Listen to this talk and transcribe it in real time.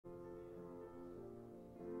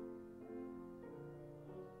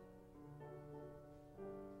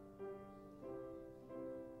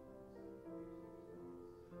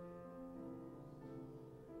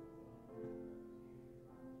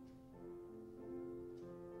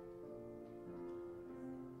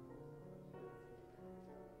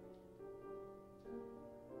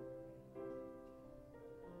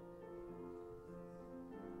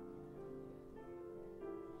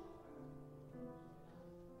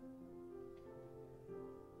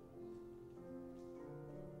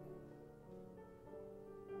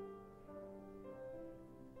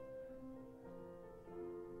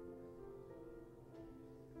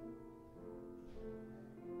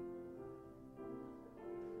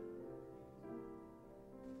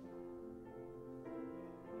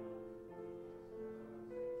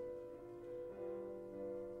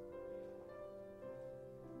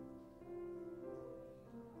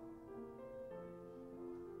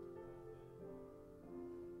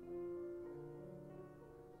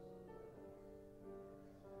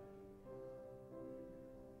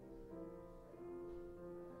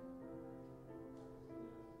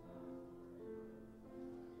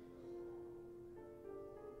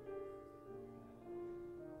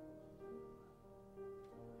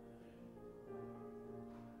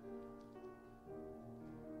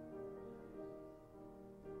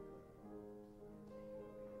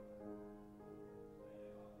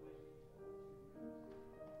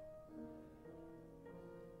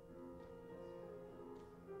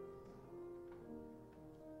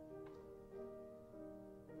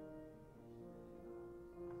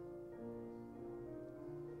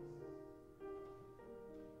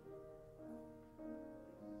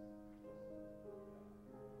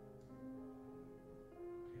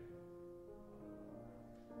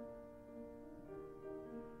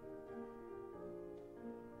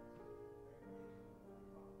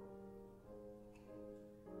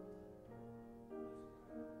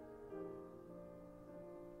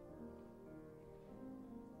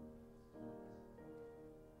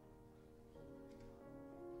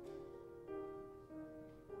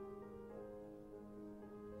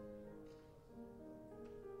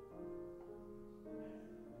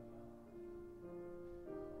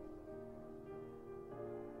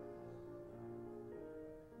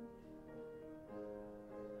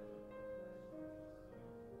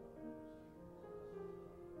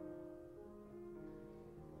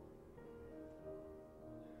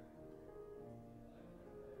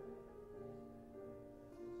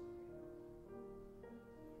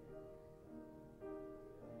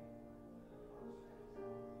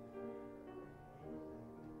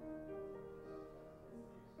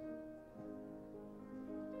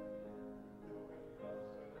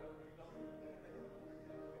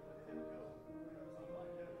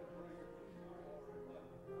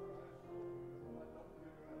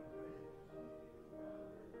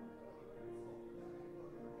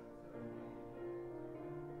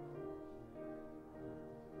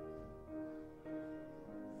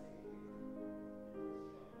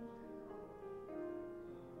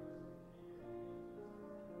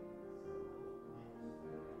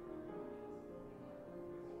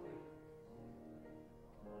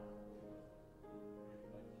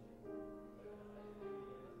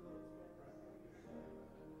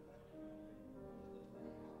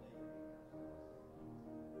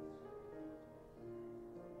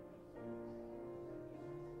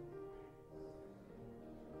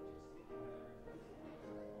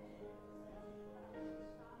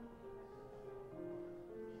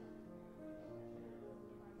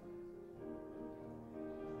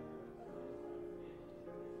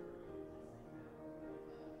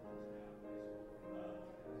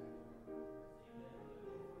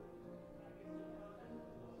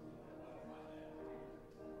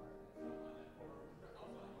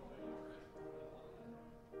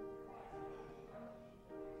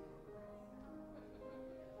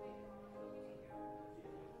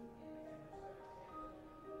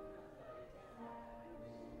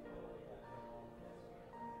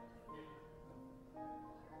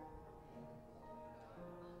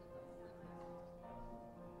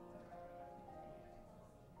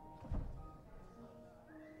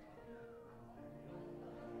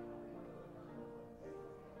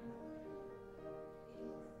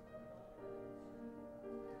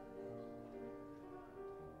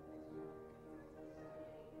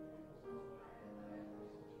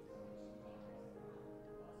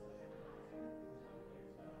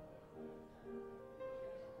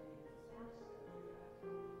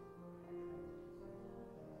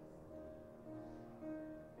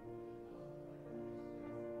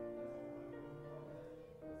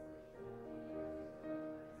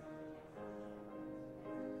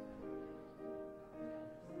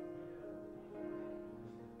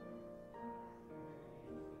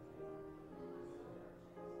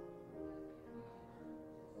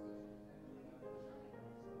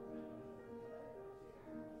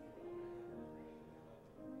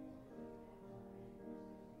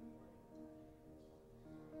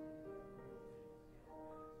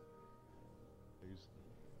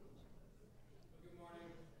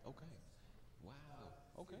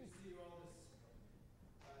Okay. Good to see you all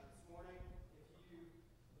this morning.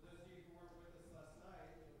 For those of you who weren't with us last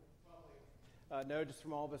night, you'll probably know just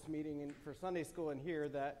from all of us meeting for Sunday school in here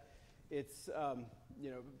that it's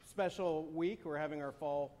special week. We're having our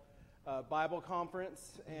fall Bible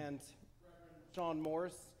conference, and Reverend Sean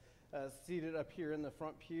Morris, seated up here in the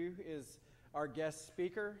front pew, is our guest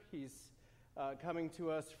speaker. He's coming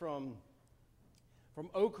to us from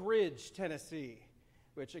Oak Ridge, Tennessee.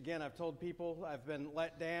 Which, again, I've told people I've been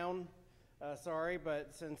let down, sorry,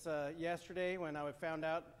 but since yesterday when I found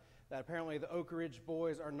out that apparently the Oak Ridge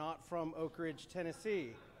boys are not from Oak Ridge, Tennessee,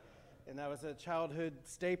 and that was a childhood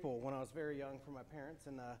staple when I was very young for my parents,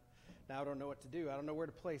 and now I don't know what to do. I don't know where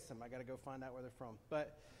to place them. I got to go find out where they're from.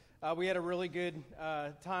 But we had a really good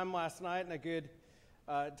time last night and a good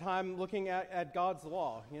time looking at God's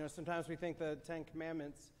law. You know, sometimes we think the Ten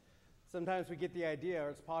Commandments, sometimes we get the idea, or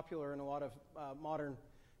it's popular in a lot of modern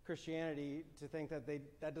Christianity to think that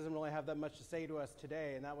that doesn't really have that much to say to us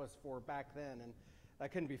today, and that was for back then, and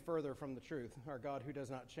that couldn't be further from the truth. Our God who does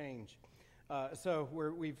not change. So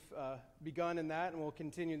we've begun in that, and we'll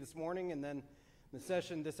continue this morning, and then the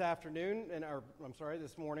session this afternoon,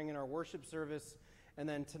 this morning in our worship service, and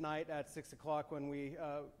then tonight at 6 o'clock when we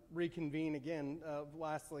reconvene again,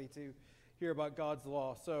 lastly, to hear about God's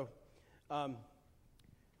law. So,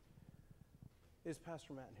 is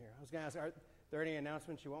Pastor Matt in here? I was going to ask, are there any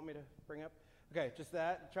announcements you want me to bring up? Okay, just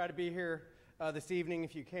that. Try to be here this evening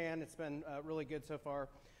if you can. It's been really good so far.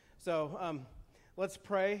 So let's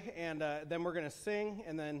pray, and then we're going to sing,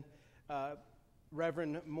 and then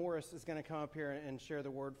Reverend Morris is going to come up here and share the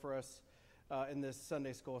word for us in this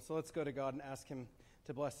Sunday school. So let's go to God and ask him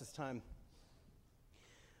to bless this time.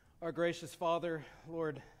 Our gracious Father,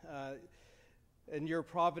 Lord, in your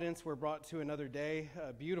providence, we're brought to another day,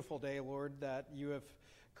 a beautiful day, Lord, that you have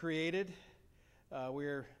created.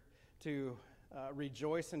 We're to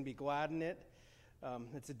rejoice and be glad in it.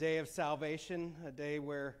 It's a day of salvation, a day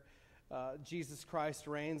where Jesus Christ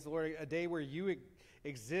reigns, Lord, a day where you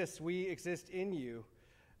exist. We exist in you,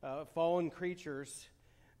 fallen creatures,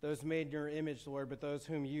 those made in your image, Lord, but those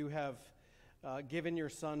whom you have given your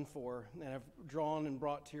Son for and have drawn and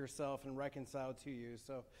brought to yourself and reconciled to you.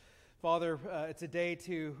 So, Father, it's a day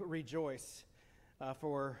to rejoice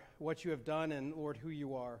for what you have done and, Lord, who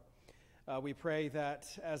you are. We pray that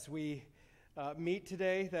as we meet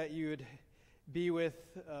today, that you would be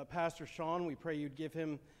with Pastor Sean. We pray you'd give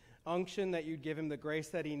him unction, that you'd give him the grace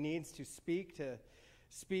that he needs to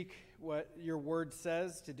speak what your word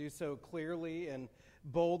says, to do so clearly and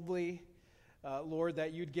boldly. Lord,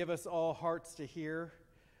 that you'd give us all hearts to hear,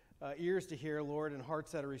 ears to hear, Lord, and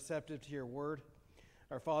hearts that are receptive to your word.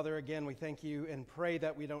 Our Father, again, we thank you and pray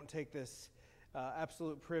that we don't take this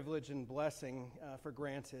absolute privilege and blessing for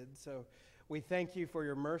granted. So we thank you for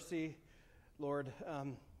your mercy, Lord.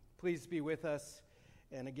 Please be with us.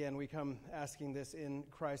 And again, we come asking this in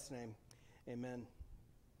Christ's name. Amen.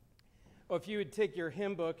 Well, if you would take your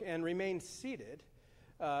hymn book and remain seated,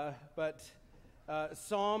 but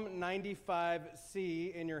Psalm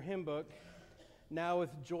 95C in your hymn book, now with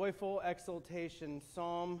joyful exultation,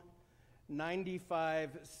 Psalm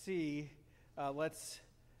 95C. Let's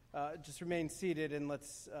just remain seated and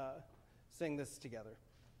let's sing this together.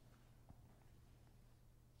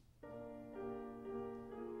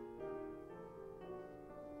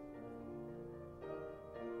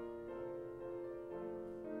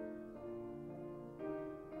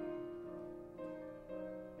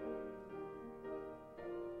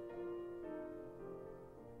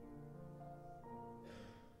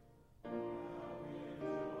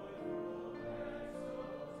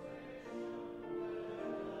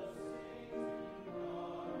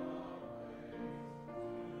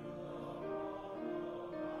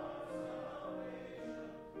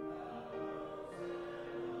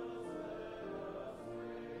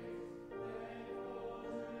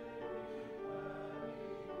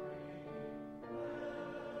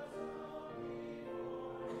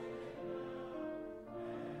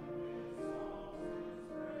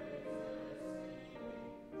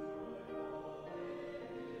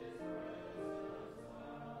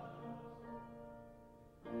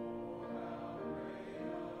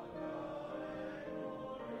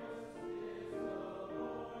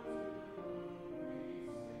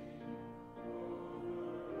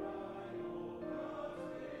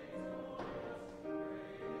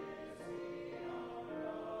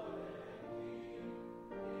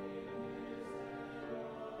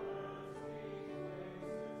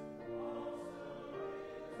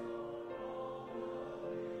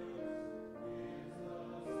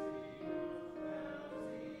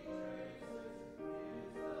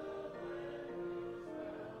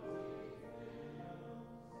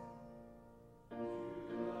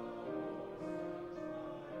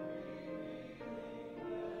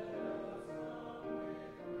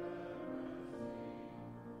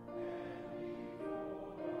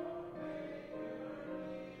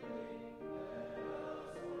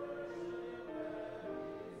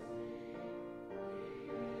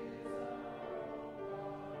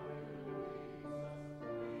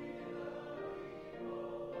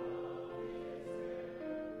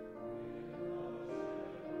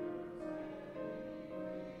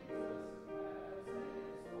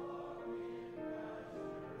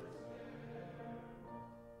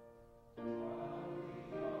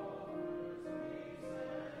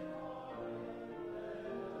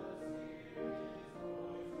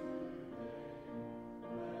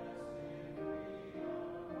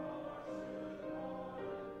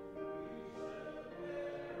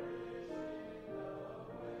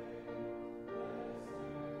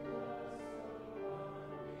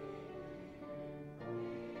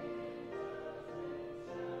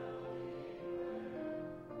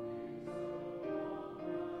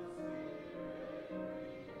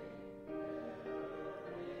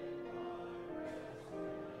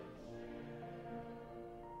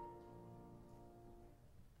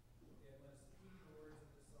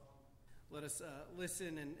 let us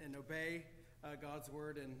listen and obey God's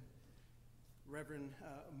word. And Reverend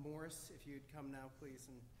Morris, if you'd come now, please,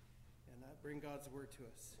 and bring God's word to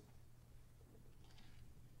us.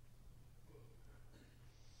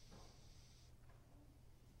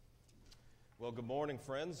 Well, good morning,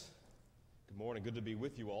 friends. Good morning. Good to be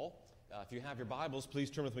with you all. If you have your Bibles, please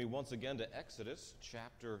turn with me once again to Exodus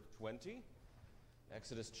chapter 20.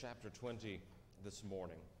 Exodus chapter 20 this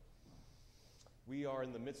morning. We are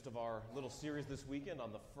in the midst of our little series this weekend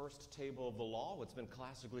on the first table of the law, what's been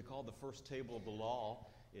classically called the first table of the law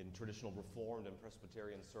in traditional Reformed and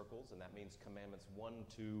Presbyterian circles, and that means commandments 1,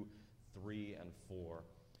 2, 3, and 4.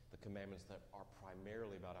 The commandments that are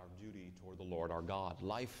primarily about our duty toward the Lord our God,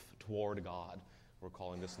 life toward God, we're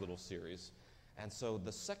calling this little series. And so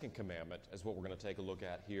the second commandment is what we're going to take a look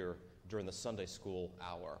at here during the Sunday school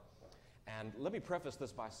hour. And let me preface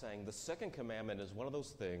this by saying the second commandment is one of those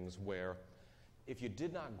things where if you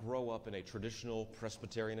did not grow up in a traditional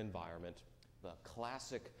Presbyterian environment, the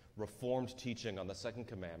classic Reformed teaching on the second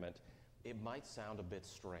commandment, it might sound a bit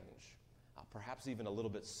strange. Perhaps even a little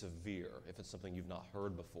bit severe if it's something you've not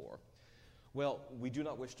heard before. Well, we do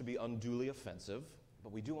not wish to be unduly offensive,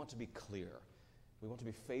 but we do want to be clear. We want to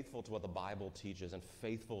be faithful to what the Bible teaches and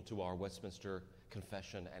faithful to our Westminster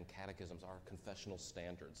Confession and Catechisms, our confessional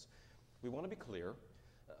standards. We want to be clear,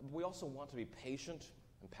 but we also want to be patient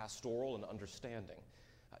and pastoral and understanding.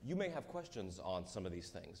 You may have questions on some of these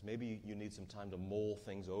things. Maybe you need some time to mull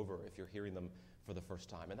things over if you're hearing them for the first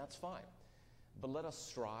time, and that's fine. But let us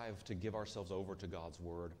strive to give ourselves over to God's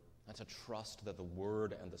Word and to trust that the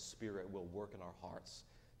Word and the Spirit will work in our hearts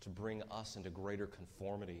to bring us into greater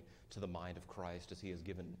conformity to the mind of Christ as He has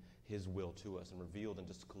given His will to us and revealed and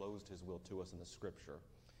disclosed His will to us in the Scripture.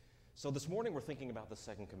 So this morning we're thinking about the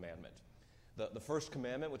second commandment. The first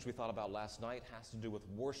commandment, which we thought about last night, has to do with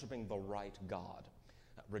worshiping the right God.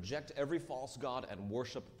 Reject every false god and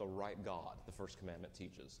worship the right God, the first commandment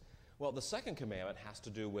teaches. Well, the second commandment has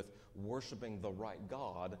to do with worshiping the right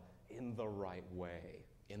God in the right way,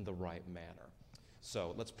 in the right manner.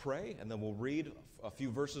 So let's pray, and then we'll read a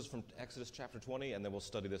few verses from Exodus chapter 20, and then we'll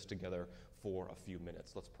study this together for a few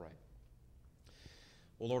minutes. Let's pray.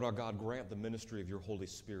 Well, Lord our God, grant the ministry of your Holy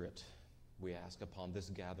Spirit, we ask, upon this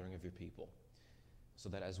gathering of your people, so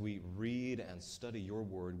that as we read and study your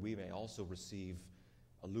word, we may also receive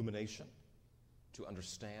illumination to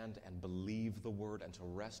understand and believe the word and to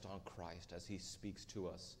rest on Christ as he speaks to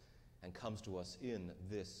us and comes to us in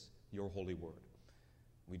this, your holy word.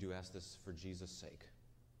 We do ask this for Jesus' sake.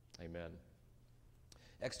 Amen.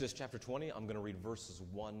 Exodus chapter 20, I'm going to read verses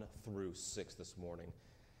 1 through 6 this morning.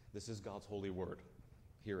 This is God's holy word.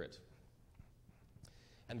 Hear it.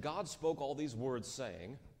 And God spoke all these words,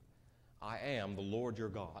 saying, I am the Lord your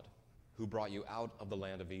God, who brought you out of the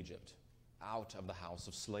land of Egypt, out of the house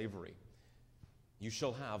of slavery. You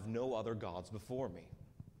shall have no other gods before me.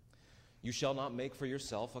 You shall not make for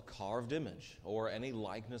yourself a carved image, or any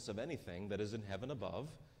likeness of anything that is in heaven above,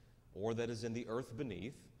 or that is in the earth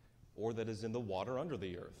beneath, or that is in the water under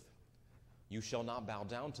the earth. You shall not bow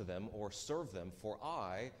down to them or serve them, for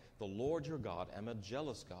I, the Lord your God, am a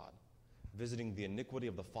jealous God, visiting the iniquity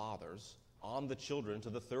of the fathers on the children to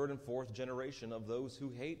the third and fourth generation of those who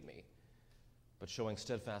hate me, but showing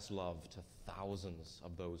steadfast love to thousands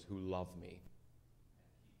of those who love me,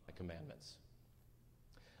 my commandments.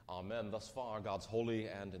 Amen. Thus far, God's holy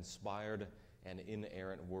and inspired and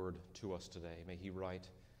inerrant word to us today. May he write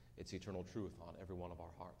its eternal truth on every one of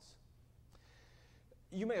our hearts.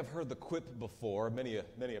 You may have heard the quip before. Many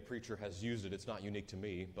a preacher has used it. It's not unique to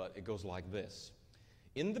me, but it goes like this.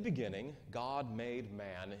 In the beginning, God made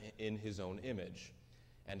man in his own image.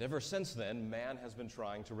 And ever since then, man has been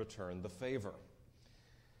trying to return the favor.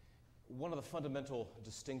 One of the fundamental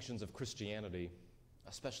distinctions of Christianity,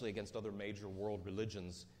 especially against other major world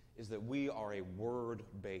religions, is that we are a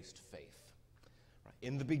word-based faith.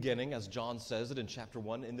 In the beginning, as John says it in chapter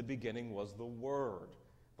 1, in the beginning was the Word,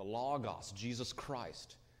 the Logos, Jesus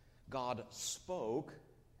Christ. God spoke,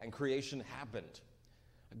 and creation happened.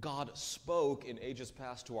 God spoke in ages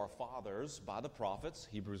past to our fathers by the prophets.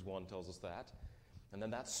 Hebrews 1 tells us that. And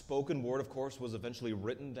then that spoken word, of course, was eventually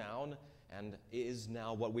written down and is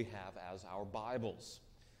now what we have as our Bibles.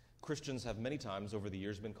 Christians have many times over the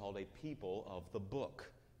years been called a people of the book.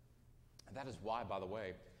 And that is why, by the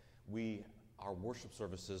way, our worship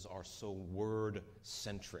services are so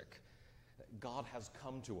word-centric. God has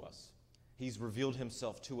come to us. He's revealed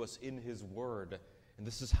himself to us in his word, and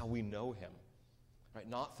this is how we know him. Right?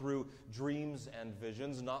 Not through dreams and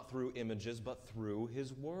visions, not through images, but through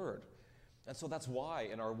his word. And so that's why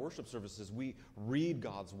in our worship services we read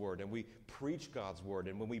God's Word and we preach God's Word.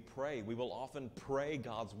 And when we pray, we will often pray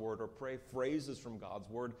God's Word or pray phrases from God's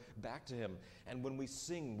Word back to Him. And when we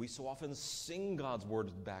sing, we so often sing God's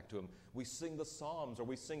Word back to Him. We sing the Psalms or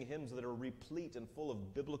we sing hymns that are replete and full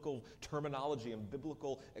of biblical terminology and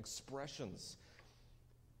biblical expressions.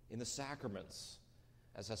 In the sacraments,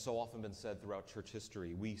 as has so often been said throughout church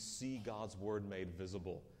history, we see God's Word made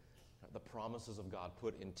visible. The promises of God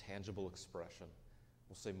put in tangible expression.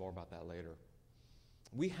 We'll say more about that later.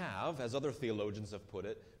 We have, as other theologians have put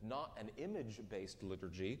it, not an image-based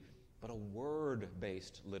liturgy, but a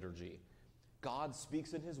word-based liturgy. God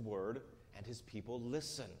speaks in His Word, and His people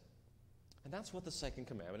listen. And that's what the second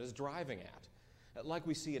commandment is driving at. Like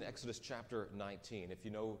we see in Exodus chapter 19. If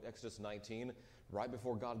you know Exodus 19, right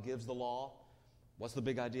before God gives the law, what's the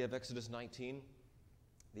big idea of Exodus 19?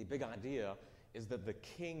 The big idea is that the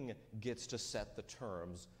king gets to set the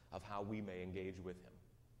terms of how we may engage with him.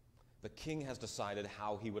 The king has decided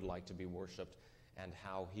how he would like to be worshiped and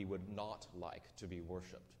how he would not like to be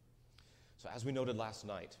worshiped. So as we noted last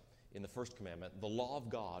night in the first commandment, the law of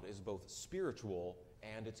God is both spiritual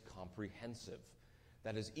and it's comprehensive.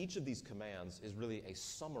 That is, each of these commands is really a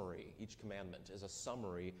summary. Each commandment is a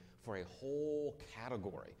summary for a whole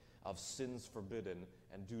category of sins forbidden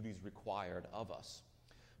and duties required of us.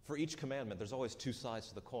 For each commandment, there's always two sides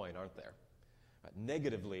to the coin, aren't there? Right?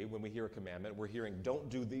 Negatively, when we hear a commandment, we're hearing don't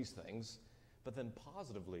do these things. But then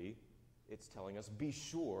positively, it's telling us be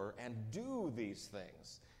sure and do these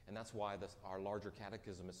things. And that's why our larger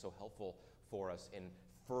catechism is so helpful for us in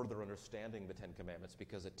further understanding the Ten Commandments,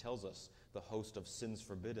 because it tells us the host of sins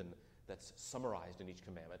forbidden that's summarized in each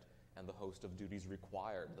commandment and the host of duties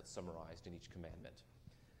required that's summarized in each commandment.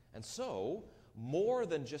 And so, more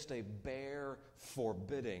than just a bare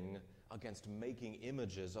forbidding against making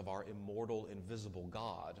images of our immortal, invisible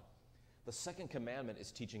God, the second commandment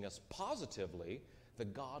is teaching us positively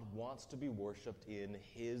that God wants to be worshiped in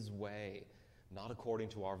His way, not according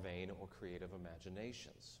to our vain or creative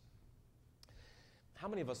imaginations. How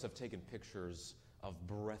many of us have taken pictures of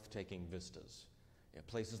breathtaking vistas?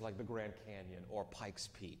 Places like the Grand Canyon or Pikes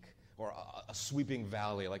Peak or a sweeping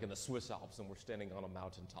valley like in the Swiss Alps and we're standing on a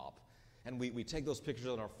mountaintop. And we take those pictures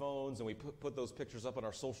on our phones and we put those pictures up on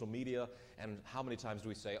our social media, and how many times do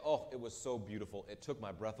we say, oh, it was so beautiful, it took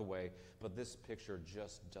my breath away, but this picture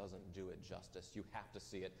just doesn't do it justice. You have to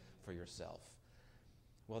see it for yourself.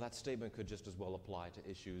 Well, that statement could just as well apply to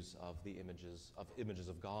issues of the images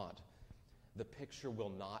of God. The picture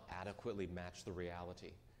will not adequately match the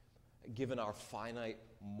reality. Given our finite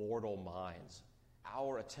mortal minds,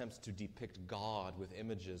 our attempts to depict God with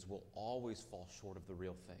images will always fall short of the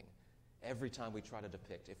real thing. Every time we try to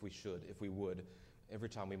depict, if we would, every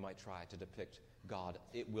time we might try to depict God,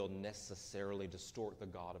 it will necessarily distort the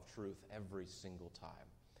God of truth every single time.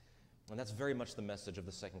 And that's very much the message of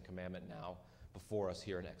the second commandment now before us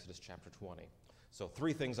here in Exodus chapter 20. So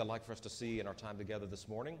 3 things I'd like for us to see in our time together this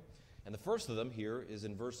morning. And the first of them here is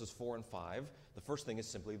in verses 4 and 5. The first thing is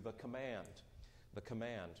simply the command. The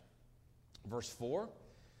command. Verse 4,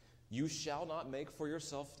 you shall not make for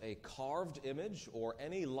yourself a carved image or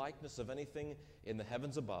any likeness of anything in the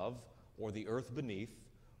heavens above or the earth beneath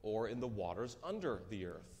or in the waters under the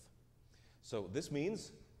earth. So this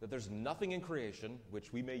means that there's nothing in creation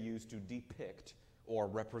which we may use to depict or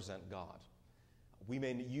represent God. We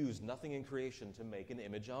may use nothing in creation to make an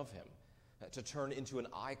image of Him, to turn into an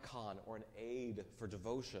icon or an aid for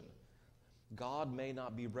devotion. God may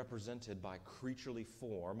not be represented by creaturely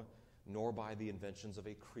form, nor by the inventions of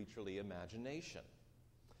a creaturely imagination.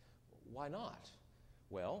 Why not?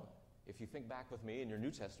 Well, if you think back with me in your New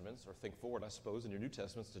Testaments, or think forward, I suppose, in your New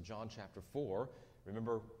Testaments to John chapter 4,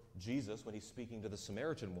 remember Jesus when He's speaking to the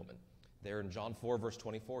Samaritan woman. There in John 4, verse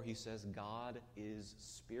 24, He says, God is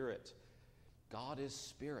Spirit. God is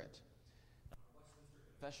Spirit. Westminster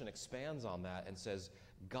Confession expands on that and says,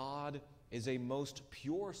 God is a most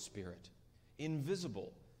pure spirit,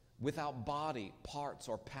 invisible, without body, parts,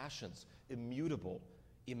 or passions, immutable,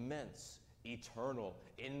 immense, eternal,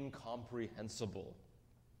 incomprehensible.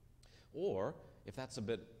 Or, if that's a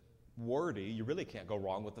bit wordy, you really can't go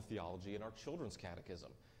wrong with the theology in our children's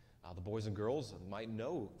catechism. The boys and girls might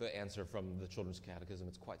know the answer from the children's catechism.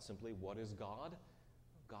 It's quite simply, what is God?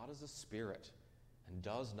 God is a spirit and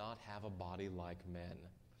does not have a body like men.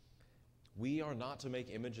 We are not to make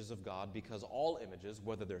images of God because all images,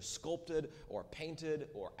 whether they're sculpted or painted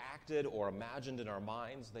or acted or imagined in our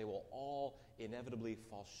minds, they will all inevitably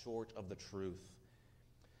fall short of the truth.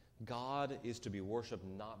 God is to be worshipped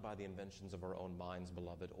not by the inventions of our own minds,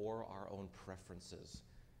 beloved, or our own preferences.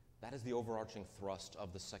 That is the overarching thrust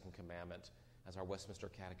of the second commandment. as our Westminster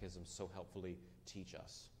Catechism so helpfully teach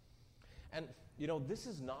us. And, this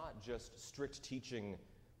is not just strict teaching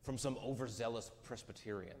from some overzealous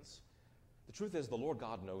Presbyterians. The truth is, the Lord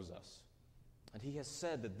God knows us, and he has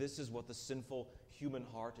said that this is what the sinful human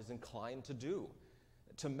heart is inclined to do,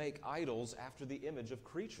 to make idols after the image of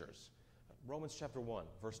creatures. Romans chapter 1,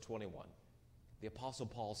 verse 21. The Apostle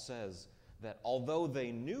Paul says that although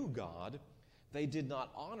they knew God, they did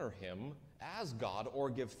not honor him as God or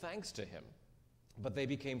give thanks to him, but they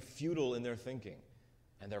became futile in their thinking,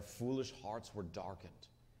 and their foolish hearts were darkened.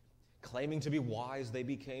 Claiming to be wise, they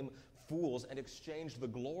became fools and exchanged the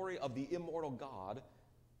glory of the immortal God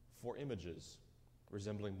for images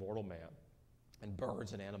resembling mortal man and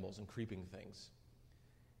birds and animals and creeping things.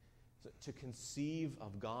 So to conceive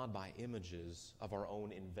of God by images of our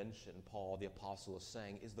own invention, Paul the Apostle is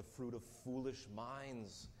saying, is the fruit of foolish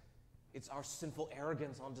minds. It's our sinful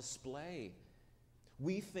arrogance on display.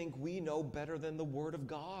 We think we know better than the Word of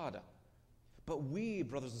God. But we,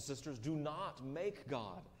 brothers and sisters, do not make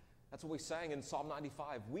God. That's what we sang in Psalm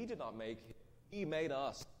 95. We did not make him. He made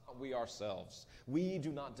us, not we ourselves. We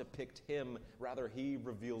do not depict him. Rather, he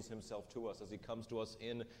reveals himself to us as he comes to us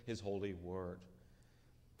in his holy word.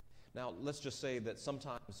 Now, let's just say that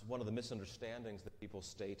sometimes one of the misunderstandings that people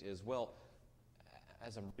state is, well,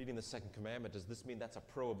 as I'm reading the second commandment, does this mean that's a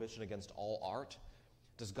prohibition against all art?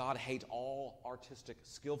 Does God hate all artistic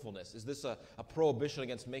skillfulness? Is this a prohibition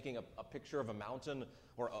against making a picture of a mountain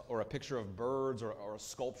or a picture of birds or a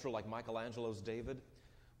sculpture like Michelangelo's David?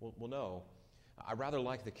 Well, no. I rather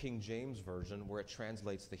like the King James Version where it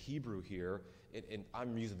translates the Hebrew here.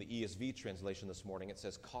 I'm using the ESV translation this morning. It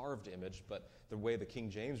says carved image, but the way the King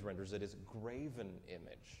James renders it is graven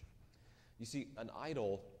image. You see, an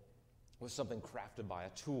idol was something crafted by a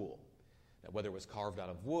tool. Now, whether it was carved out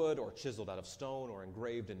of wood or chiseled out of stone or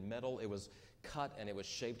engraved in metal, it was cut and it was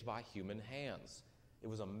shaped by human hands. It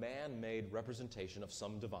was a man-made representation of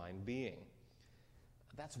some divine being.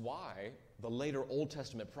 That's why the later Old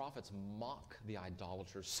Testament prophets mock the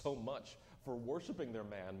idolaters so much for worshiping their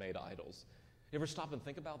man-made idols. You ever stop and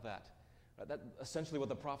think about that? That essentially what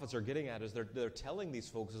the prophets are getting at is they're telling these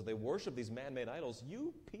folks as they worship these man-made idols,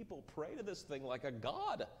 you people pray to this thing like a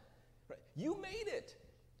god. Right? You made it.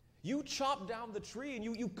 You chopped down the tree and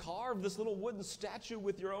you carved this little wooden statue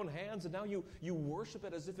with your own hands, and now you worship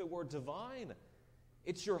it as if it were divine.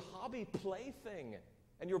 It's your hobby plaything,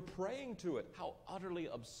 and you're praying to it. How utterly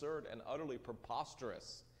absurd and utterly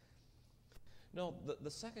preposterous. No,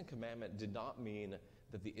 the second commandment did not mean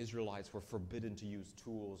that the Israelites were forbidden to use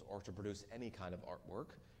tools or to produce any kind of artwork.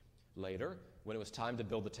 Later, when it was time to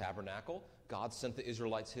build the tabernacle, God sent the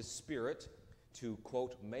Israelites his Spirit to,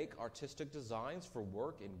 quote, make artistic designs for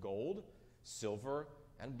work in gold, silver,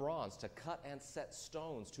 and bronze, to cut and set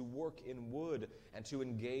stones, to work in wood, and to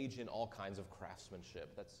engage in all kinds of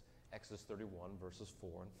craftsmanship. That's Exodus 31, verses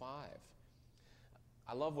 4 and 5.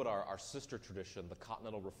 I love what our sister tradition, the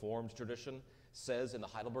Continental Reformed tradition, says in the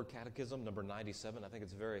Heidelberg Catechism, number 97. I think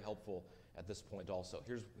it's very helpful at this point also.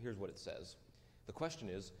 Here's what it says. The question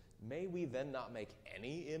is, may we then not make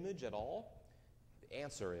any image at all? The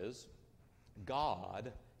answer is,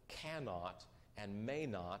 God cannot and may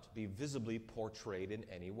not be visibly portrayed in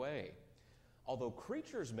any way. Although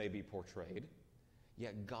creatures may be portrayed,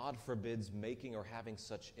 yet God forbids making or having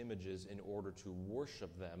such images in order to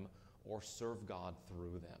worship them or serve God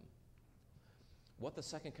through them. What the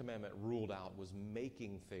second commandment ruled out was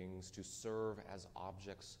making things to serve as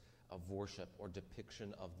objects of worship or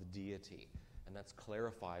depiction of the deity. And that's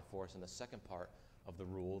clarified for us in the second part of the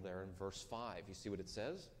rule there in verse 5. You see what it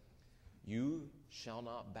says? You shall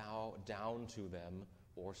not bow down to them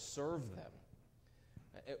or serve them.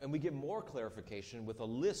 And we get more clarification with a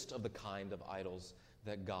list of the kind of idols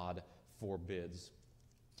that God forbids.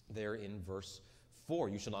 There in verse 4,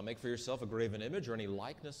 you shall not make for yourself a graven image or any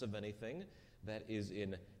likeness of anything that is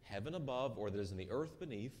in heaven above, or that is in the earth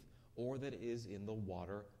beneath, or that is in the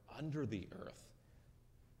water under the earth.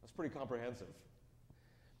 That's pretty comprehensive.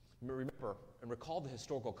 Remember and recall the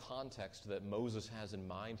historical context that Moses has in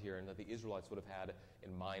mind here and that the Israelites would have had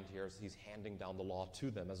in mind here as he's handing down the law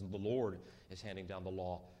to them, as the Lord is handing down the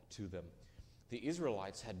law to them. The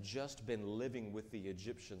Israelites had just been living with the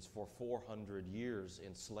Egyptians for 400 years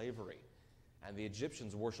in slavery. And the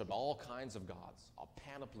Egyptians worshipped all kinds of gods, a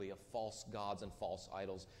panoply of false gods and false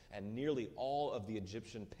idols, and nearly all of the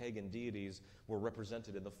Egyptian pagan deities were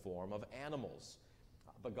represented in the form of animals.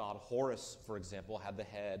 The god Horus, for example, had the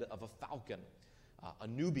head of a falcon.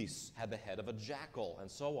 Anubis had the head of a jackal,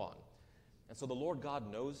 and so on. And so the Lord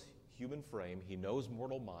God knows human frame. He knows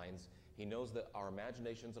mortal minds. He knows that our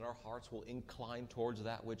imaginations and our hearts will incline towards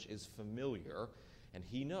that which is familiar. And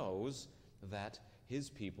he knows that his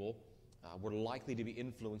people were likely to be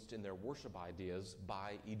influenced in their worship ideas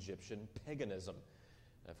by Egyptian paganism.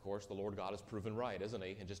 And of course, the Lord God has proven right, isn't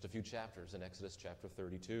he, in just a few chapters in Exodus chapter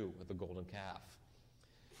 32 with the golden calf.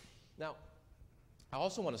 Now, I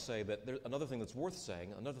also want to say that another thing that's worth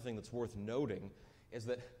saying, another thing that's worth noting, is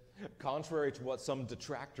that contrary to what some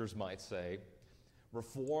detractors might say,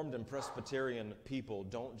 Reformed and Presbyterian people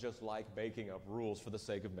don't just like making up rules for the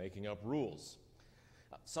sake of making up rules.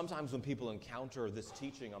 Sometimes when people encounter this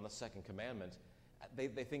teaching on the second commandment, they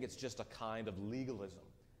think it's just a kind of legalism,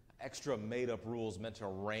 extra made-up rules meant to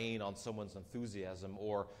rain on someone's enthusiasm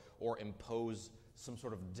or impose some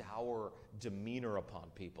sort of dour demeanor upon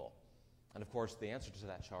people. And of course, the answer to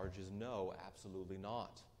that charge is no, absolutely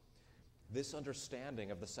not. This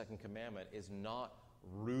understanding of the second commandment is not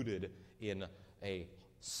rooted in a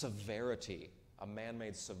severity, a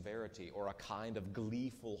man-made severity, or a kind of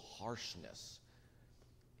gleeful harshness.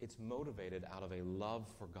 It's motivated out of a love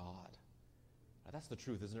for God. Now, that's the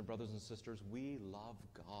truth, isn't it, brothers and sisters? We love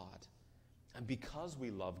God. And because we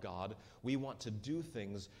love God, we want to do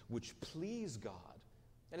things which please God.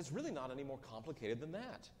 And it's really not any more complicated than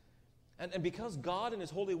that. And because God in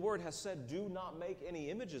his holy word has said, do not make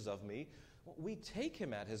any images of me, we take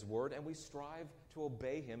him at his word and we strive to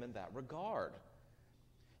obey him in that regard.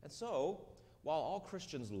 And so, while all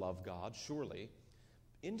Christians love God, surely,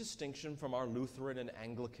 in distinction from our Lutheran and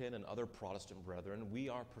Anglican and other Protestant brethren, we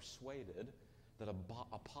are persuaded that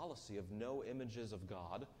a policy of no images of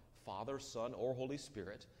God, Father, Son, or Holy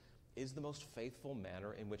Spirit, is the most faithful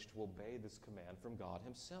manner in which to obey this command from God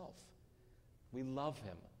himself. We love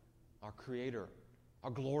him, our Creator, our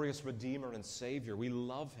glorious Redeemer and Savior. We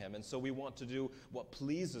love him, and so we want to do what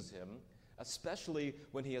pleases him, especially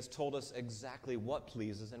when he has told us exactly what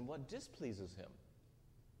pleases and what displeases him.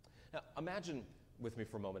 Now, imagine with me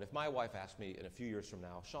for a moment, if my wife asked me in a few years from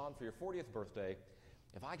now, Sean, for your 40th birthday,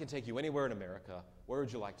 if I could take you anywhere in America, where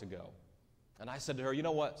would you like to go? And I said to her, you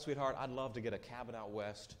know what, sweetheart, I'd love to get a cabin out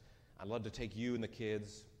west. I'd love to take you and the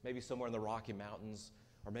kids, maybe somewhere in the Rocky Mountains,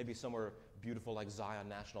 or maybe somewhere beautiful like Zion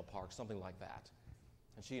National Park, something like that.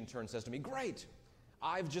 And she in turn says to me, great,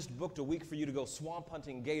 I've just booked a week for you to go swamp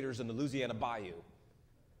hunting gators in the Louisiana Bayou.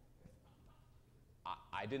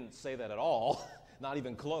 I didn't say that at all, not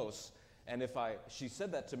even close. And if she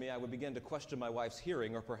said that to me, I would begin to question my wife's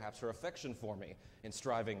hearing or perhaps her affection for me in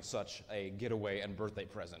striving such a getaway and birthday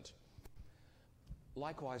present.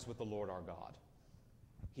 Likewise with the Lord our God.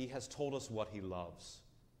 He has told us what he loves,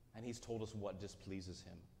 and he's told us what displeases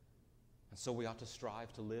him. And so we ought to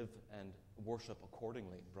strive to live and worship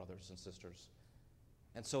accordingly, brothers and sisters.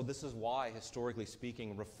 And so this is why, historically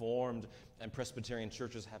speaking, Reformed and Presbyterian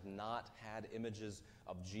churches have not had images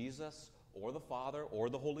of Jesus or the Father or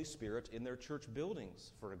the Holy Spirit in their church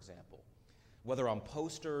buildings, for example, whether on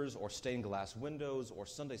posters or stained glass windows or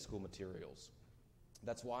Sunday school materials.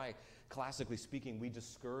 That's why, classically speaking, we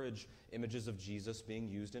discourage images of Jesus being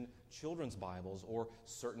used in children's Bibles or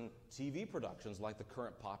certain TV productions like the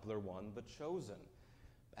current popular one, The Chosen.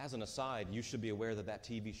 As an aside, you should be aware that that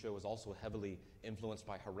TV show is also heavily influenced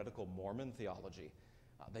by heretical Mormon theology.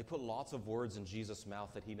 They put lots of words in Jesus'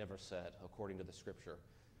 mouth that he never said, according to the Scripture.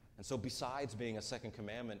 And so besides being a second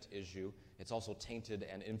commandment issue, it's also tainted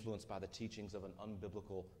and influenced by the teachings of an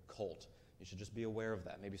unbiblical cult. You should just be aware of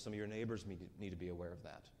that. Maybe some of your neighbors need to be aware of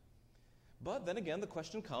that. But then again, the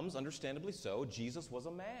question comes, understandably so, Jesus was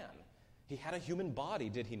a man. He had a human body,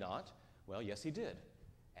 did he not? Well, yes, he did.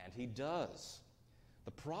 And he does.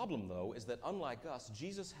 The problem, though, is that unlike us,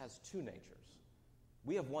 Jesus has two natures.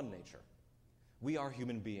 We have one nature. We are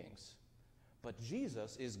human beings. But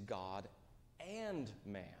Jesus is God and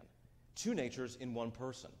man. Two natures in one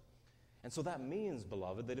person. And so that means,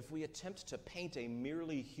 beloved, that if we attempt to paint a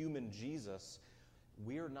merely human Jesus,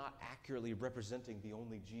 we're not accurately representing the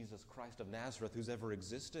only Jesus Christ of Nazareth who's ever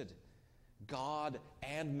existed. God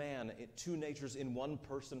and man, two natures in one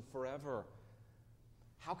person forever.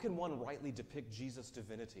 How can one rightly depict Jesus'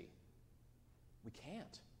 divinity? We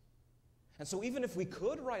can't. And so even if we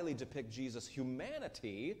could rightly depict Jesus'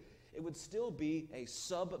 humanity, it would still be a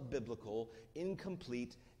sub-biblical,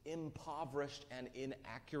 incomplete, impoverished, and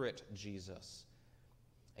inaccurate Jesus.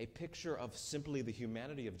 A picture of simply the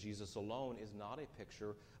humanity of Jesus alone is not a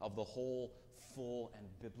picture of the whole, full, and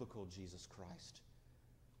biblical Jesus Christ.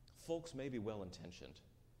 Folks may be well-intentioned,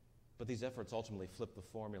 but these efforts ultimately flip the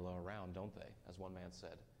formula around, don't they? As one man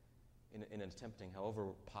said. In attempting, however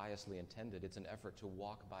piously intended, it's an effort to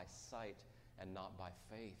walk by sight and not by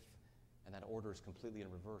faith. And that order is completely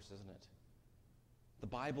in reverse, isn't it? The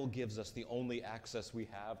Bible gives us the only access we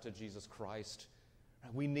have to Jesus Christ.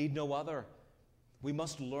 We need no other. We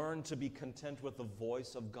must learn to be content with the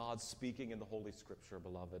voice of God speaking in the Holy Scripture,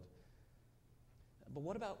 beloved. But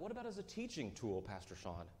what about as a teaching tool, Pastor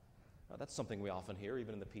Sean? That's something we often hear,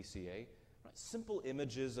 even in the PCA. Right? Simple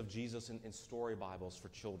images of Jesus in story Bibles for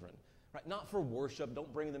children. Right? Not for worship.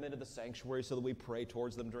 Don't bring them into the sanctuary so that we pray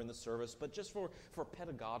towards them during the service, but just for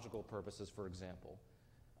pedagogical purposes, for example.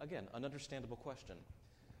 Again, an understandable question.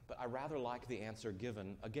 But I rather like the answer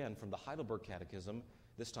given, again, from the Heidelberg Catechism,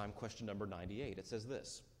 this time question number 98. It says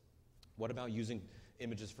this: what about using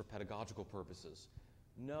images for pedagogical purposes?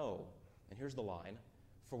 No. And here's the line: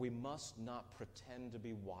 for we must not pretend to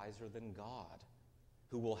be wiser than God,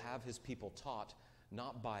 who will have his people taught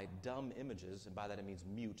not by dumb images, and by that it means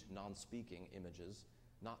mute, non-speaking images,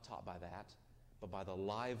 not taught by that, but by the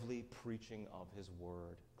lively preaching of his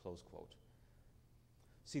word, close quote.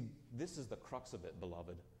 See, this is the crux of it,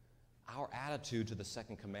 beloved. Our attitude to the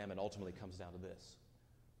second commandment ultimately comes down to this: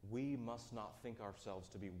 we must not think ourselves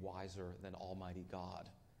to be wiser than Almighty God.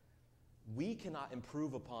 We cannot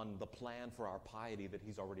improve upon the plan for our piety that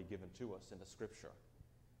he's already given to us in the Scripture.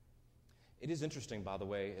 It is interesting, by the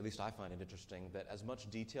way, at least I find it interesting, that as much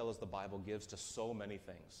detail as the Bible gives to so many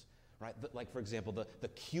things, right? Like, for example, the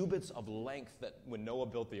cubits of length that when Noah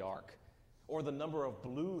built the ark, or the number of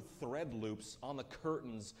blue thread loops on the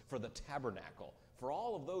curtains for the tabernacle. For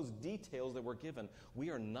all of those details that we're given,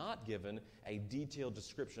 we are not given a detailed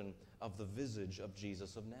description of the visage of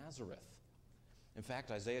Jesus of Nazareth. In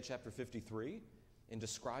fact, Isaiah chapter 53, in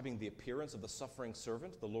describing the appearance of the suffering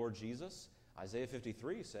servant, the Lord Jesus, Isaiah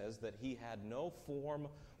 53 says that he had no form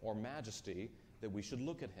or majesty that we should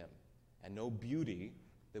look at him, and no beauty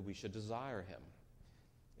that we should desire him.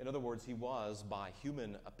 In other words, he was, by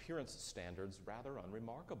human appearance standards, rather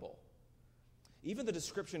unremarkable. Even the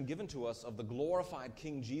description given to us of the glorified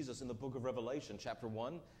King Jesus in the book of Revelation, chapter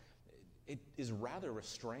 1, it is rather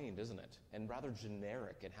restrained, isn't it? And rather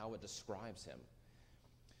generic in how it describes him.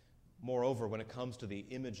 Moreover, when it comes to the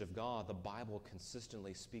image of God, the Bible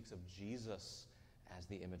consistently speaks of Jesus as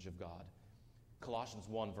the image of God. Colossians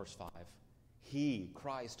 1, verse 5. He,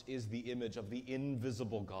 Christ, is the image of the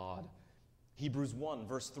invisible God. Hebrews 1,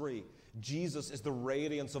 verse 3. Jesus is the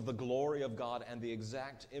radiance of the glory of God and the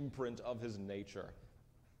exact imprint of his nature.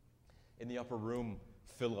 In the upper room,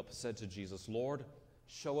 Philip said to Jesus, "Lord,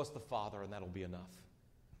 show us the Father, and that'll be enough.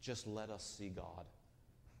 Just let us see God."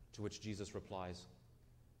 To which Jesus replies,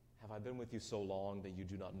 "Have I been with you so long that you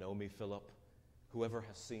do not know me, Philip? Whoever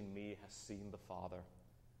has seen me has seen the Father."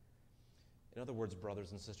 In other words,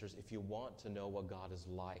 brothers and sisters, if you want to know what God is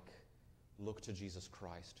like, look to Jesus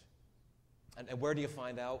Christ. And where do you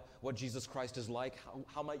find out what Jesus Christ is like?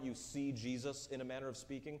 How might you see Jesus in a manner of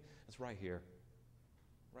speaking? It's right here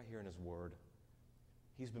in his word.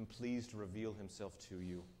 He's been pleased to reveal himself to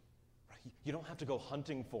you. You don't have to go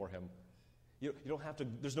hunting for him. You don't have to,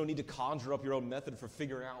 there's no need to conjure up your own method for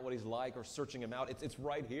figuring out what he's like or searching him out. It's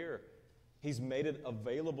right here. He's made it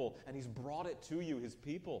available, and he's brought it to you, his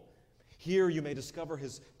people. Here you may discover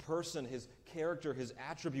his person, his character, his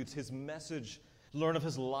attributes, his message. Learn of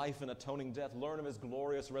his life and atoning death. Learn of his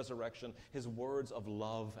glorious resurrection, his words of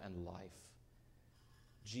love and life.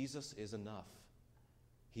 Jesus is enough.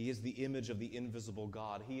 He is the image of the invisible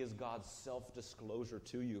God. He is God's self-disclosure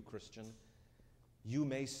to you, Christian. You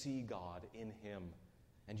may see God in him,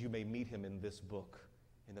 and you may meet him in this book,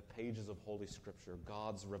 in the pages of Holy Scripture,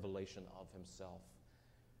 God's revelation of himself.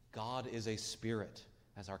 God is a spirit,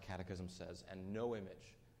 as our catechism says, and no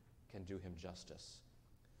image can do him justice.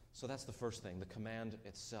 So that's the first thing, the command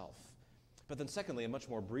itself. But then secondly, and much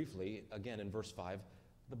more briefly, again in verse 5,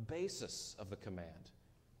 the basis of the command.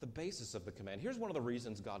 The basis of the command. Here's one of the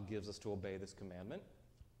reasons God gives us to obey this commandment.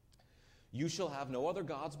 You shall have no other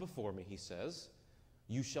gods before me, he says.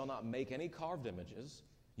 You shall not make any carved images.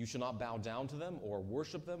 You shall not bow down to them or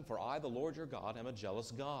worship them, for I, the Lord your God, am a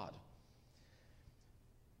jealous God.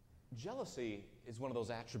 Jealousy is one of those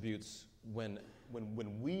attributes when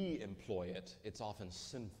we employ it, it's often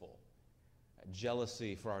sinful.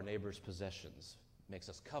 Jealousy for our neighbor's possessions makes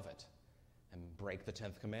us covet and break the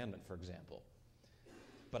 10th commandment, for example.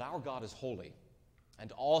 But our God is holy,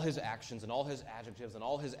 and all his actions and all his adjectives and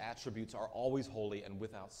all his attributes are always holy and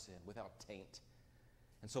without sin, without taint.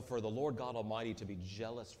 And so for the Lord God Almighty to be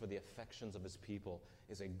jealous for the affections of his people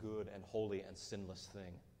is a good and holy and sinless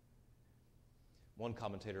thing. One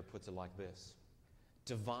commentator puts it like this: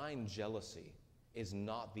 divine jealousy is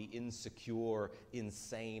not the insecure,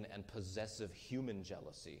 insane, and possessive human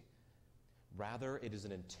jealousy. Rather, it is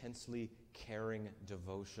an intensely caring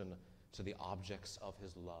devotion to the objects of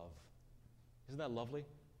his love. Isn't that lovely?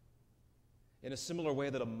 In a similar way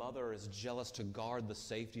that a mother is jealous to guard the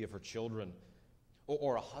safety of her children,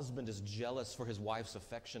 Or a husband is jealous for his wife's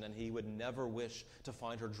affection and he would never wish to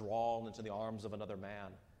find her drawn into the arms of another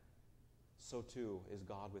man, so too is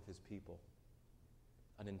God with his people,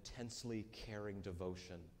 an intensely caring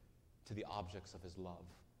devotion to the objects of his love.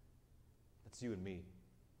 That's you and me,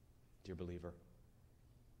 dear believer.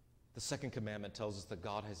 The second commandment tells us that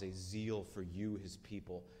God has a zeal for you, his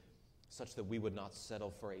people, such that we would not settle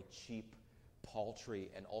for a cheap, paltry,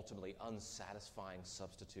 and ultimately unsatisfying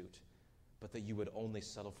substitute, but that you would only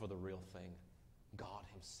settle for the real thing, God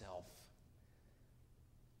himself.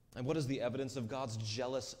 And what is the evidence of God's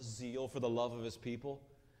jealous zeal for the love of his people?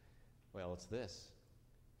 Well, it's this.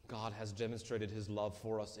 God has demonstrated his love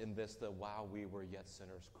for us in this, that while we were yet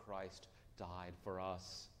sinners, Christ died for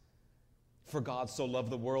us. For God so loved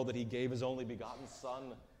the world that he gave his only begotten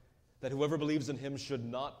Son, that whoever believes in him should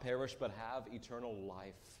not perish but have eternal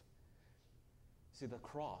life. See, the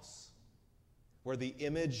cross, where the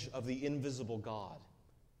image of the invisible God,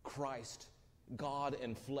 Christ, God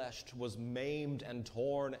enfleshed, was maimed and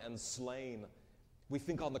torn and slain. We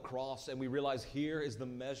think on the cross and we realize here is the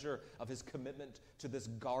measure of his commitment to this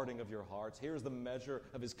guarding of your hearts. Here is the measure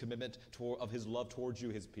of his commitment of his love towards you,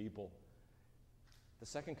 his people. The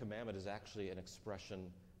second commandment is actually an expression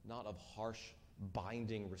not of harsh,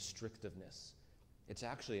 binding restrictiveness. It's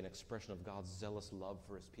actually an expression of God's zealous love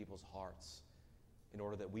for his people's hearts in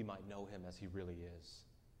order that we might know him as he really is.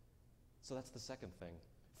 So that's the second thing.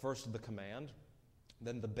 First, the command,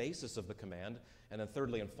 then the basis of the command, and then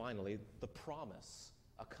thirdly and finally, the promise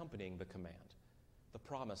accompanying the command. The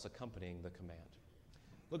promise accompanying the command.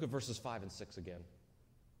 Look at verses 5 and 6 again.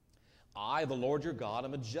 I, the Lord your God,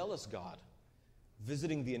 am a jealous God,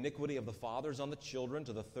 visiting the iniquity of the fathers on the children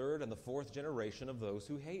to the third and the fourth generation of those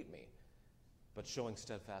who hate me, but showing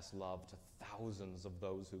steadfast love to thousands of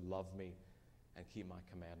those who love me and keep my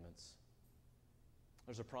commandments.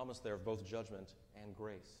 There's a promise there of both judgment and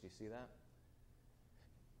grace. Do you see that?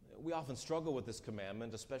 We often struggle with this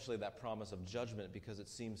commandment, especially that promise of judgment, because it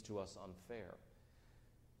seems to us unfair.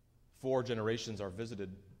 4 generations are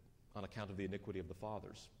visited on account of the iniquity of the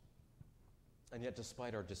fathers. And yet,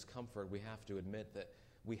 despite our discomfort, we have to admit that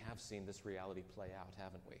we have seen this reality play out,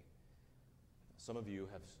 haven't we? Some of you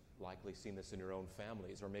have likely seen this in your own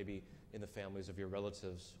families, or maybe in the families of your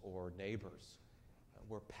relatives or neighbors,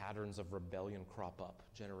 where patterns of rebellion crop up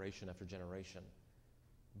generation after generation.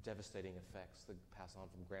 Devastating effects that pass on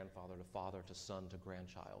from grandfather to father to son to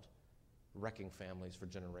grandchild, wrecking families for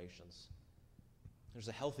generations. There's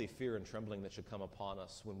a healthy fear and trembling that should come upon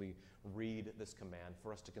us when we read this command,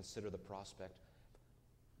 for us to consider the prospect,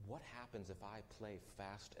 what happens if I play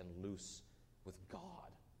fast and loose with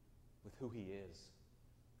God, with who he is?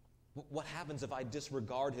 What happens if I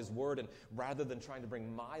disregard his word and rather than trying to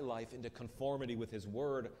bring my life into conformity with his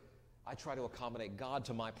word, I try to accommodate God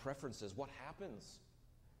to my preferences? What happens?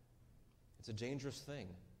 It's a dangerous thing,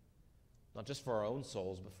 not just for our own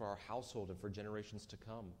souls, but for our household and for generations to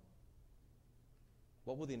come.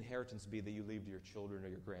 What will the inheritance be that you leave to your children or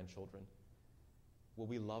your grandchildren? Will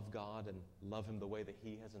we love God and love him the way that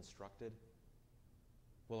he has instructed?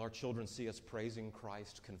 Will our children see us praising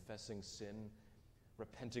Christ, confessing sin,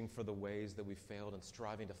 repenting for the ways that we failed, and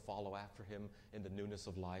striving to follow after him in the newness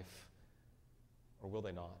of life? Or will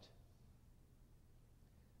they not?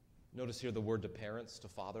 Notice here the word to parents, to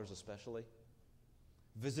fathers especially.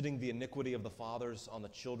 Visiting the iniquity of the fathers on the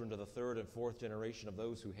children to the third and fourth generation of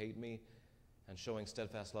those who hate me, and showing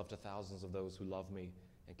steadfast love to thousands of those who love me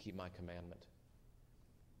and keep my commandment.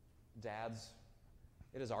 Dads,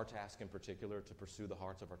 it is our task in particular to pursue the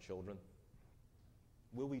hearts of our children.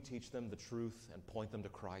 Will we teach them the truth and point them to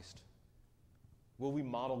Christ? Will we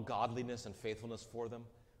model godliness and faithfulness for them?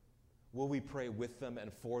 Will we pray with them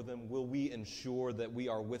and for them? Will we ensure that we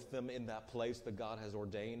are with them in that place that God has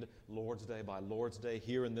ordained, Lord's Day by Lord's Day,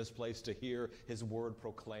 here in this place to hear his word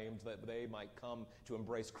proclaimed, that they might come to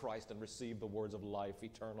embrace Christ and receive the words of life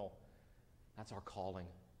eternal? That's our calling.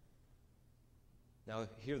 Now,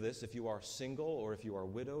 hear this. If you are single or if you are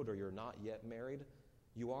widowed or you're not yet married,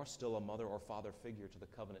 you are still a mother or father figure to the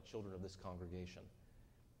covenant children of this congregation.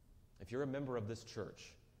 If you're a member of this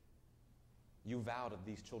church, you vowed at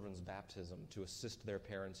these children's baptism to assist their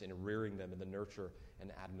parents in rearing them in the nurture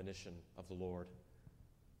and admonition of the Lord.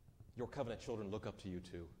 Your covenant children look up to you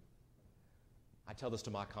too. I tell this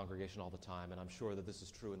to my congregation all the time, and I'm sure that this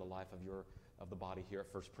is true in the life of the body here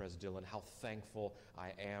at First Pres Dillon, how thankful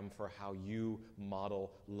I am for how you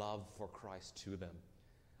model love for Christ to them.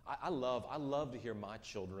 I love to hear my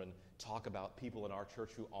children talk about people in our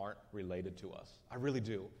church who aren't related to us. I really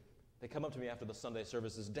do. They come up to me after the Sunday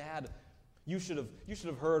services, Dad, you should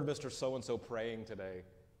have heard Mr. So-and-so praying today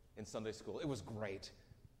in Sunday school. It was great.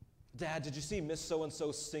 Dad, did you see Miss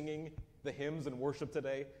So-and-so singing the hymns in worship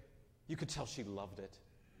today? You could tell she loved it.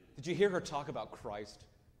 Did you hear her talk about Christ?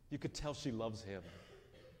 You could tell she loves him.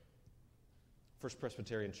 First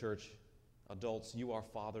Presbyterian Church, adults, you are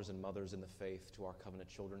fathers and mothers in the faith to our covenant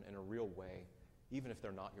children in a real way, even if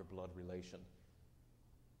they're not your blood relation.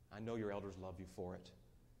 I know your elders love you for it.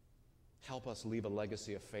 Help us leave a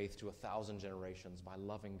legacy of faith to 1,000 generations by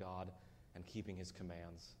loving God and keeping his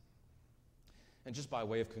commands. And just by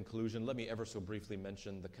way of conclusion, let me ever so briefly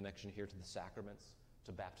mention the connection here to the sacraments,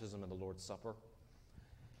 to baptism and the Lord's Supper.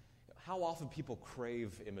 How often people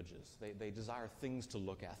crave images. They desire things to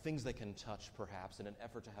look at, things they can touch perhaps in an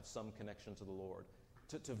effort to have some connection to the Lord,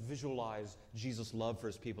 to visualize Jesus' love for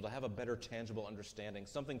his people, to have a better tangible understanding,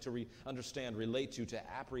 something to understand, relate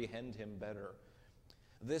to apprehend him better.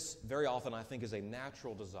 This very often I think is a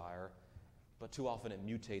natural desire, but too often it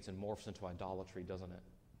mutates and morphs into idolatry, doesn't it?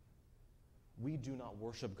 We do not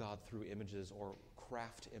worship God through images or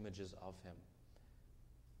craft images of him.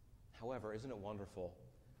 However, isn't it wonderful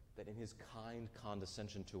that in his kind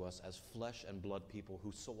condescension to us as flesh and blood people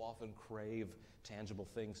who so often crave tangible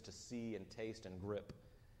things to see and taste and grip,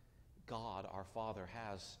 God, our Father,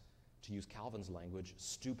 has, to use Calvin's language,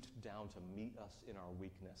 stooped down to meet us in our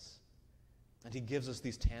weakness. And he gives us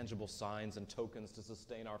these tangible signs and tokens to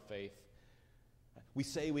sustain our faith. We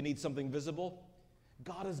say we need something visible.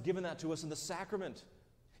 God has given that to us in the sacrament.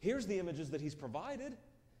 Here's the images that he's provided.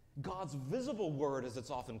 God's visible word, as it's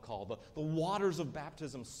often called, the waters of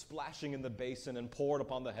baptism splashing in the basin and poured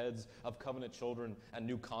upon the heads of covenant children and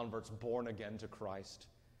new converts born again to Christ.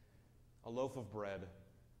 A loaf of bread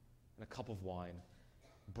and a cup of wine,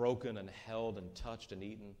 broken and held and touched and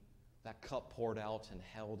eaten. That cup poured out and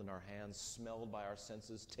held in our hands, smelled by our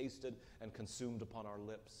senses, tasted and consumed upon our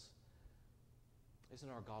lips. Isn't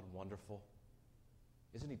our God wonderful?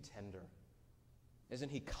 Isn't he tender? Isn't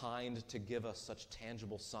he kind to give us such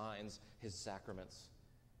tangible signs, his sacraments?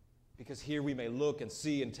 Because here we may look and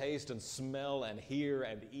see and taste and smell and hear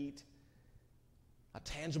and eat. A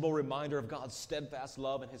tangible reminder of God's steadfast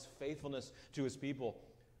love and his faithfulness to his people.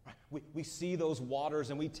 We see those waters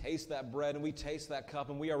and we taste that bread and we taste that cup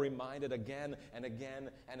and we are reminded again and again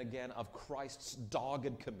and again of Christ's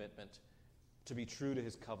dogged commitment to be true to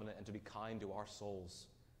his covenant and to be kind to our souls,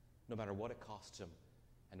 no matter what it costs him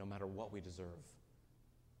and no matter what we deserve.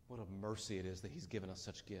 What a mercy it is that he's given us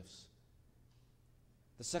such gifts.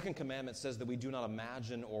 The second commandment says that we do not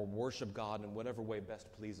imagine or worship God in whatever way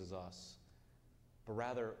best pleases us, but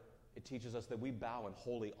rather it teaches us that we bow in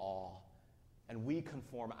holy awe and we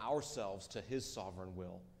conform ourselves to his sovereign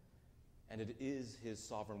will. And it is his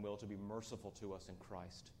sovereign will to be merciful to us in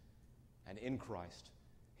Christ. And in Christ,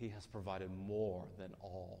 he has provided more than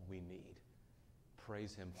all we need.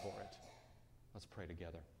 Praise him for it. Let's pray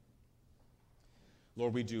together.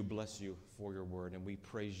 Lord, we do bless you for your word, and we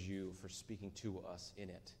praise you for speaking to us in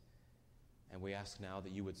it. And we ask now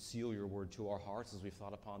that you would seal your word to our hearts as we've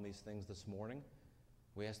thought upon these things this morning.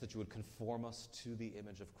 We ask that you would conform us to the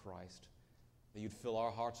image of Christ, that you'd fill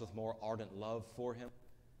our hearts with more ardent love for him,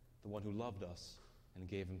 the one who loved us and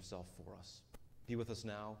gave himself for us. Be with us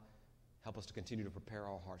now. Help us to continue to prepare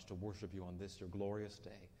our hearts to worship you on this, your glorious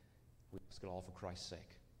day. We ask it all for Christ's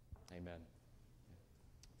sake. Amen.